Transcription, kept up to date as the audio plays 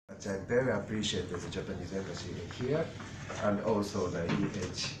much. I very appreciate the Japanese embassy here and also the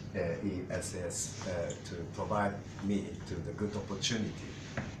EHESS to provide me to the good opportunity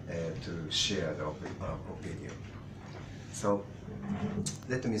to share the opinion. So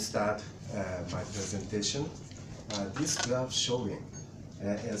let me start my presentation. This graph showing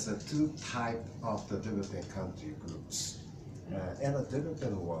is two types of the developing country groups. In the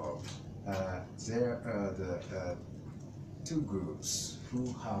developing world, there are the two groups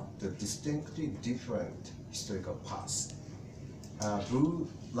who have the distinctly different historical past. Blue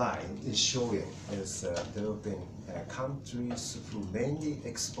line is showing is developing countries who mainly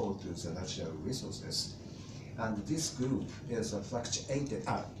export to the natural resources, and this group is fluctuated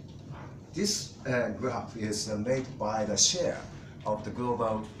up. This graph is made by the share of the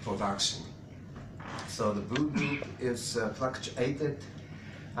global production. So the blue group is fluctuated,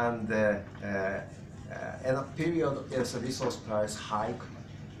 and in a period is a resource price hike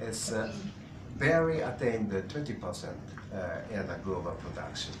is barely attained 20% in the global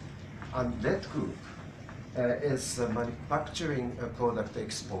production. And that group is manufacturing product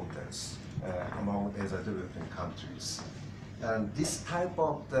exporters among the developing countries. And this type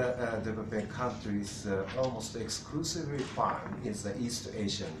of the developing countries almost exclusively found in the East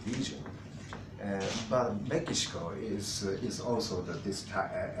Asian region. But Mexico is also this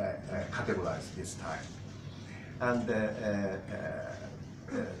categorized this type. And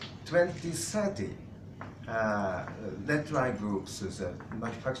 2030, red line groups, the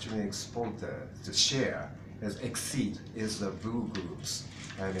manufacturing exporter, the share is exceed is the blue groups,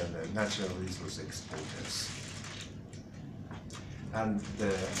 I mean the natural resource exporters. And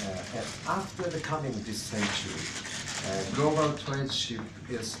after the coming this century, global trade shift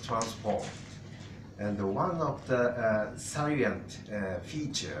is transformed. And one of the salient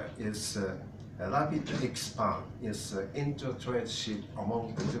feature is rapid expand is inter-trade shift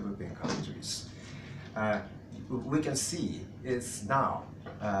among the developing countries. We can see it's now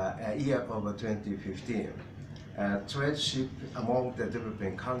a year over 2015. Trade shift among the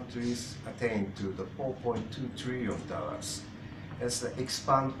developing countries attained to the $4.2 trillion. It's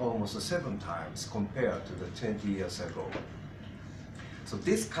expand almost 7 times compared to the 20 years ago. So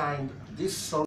this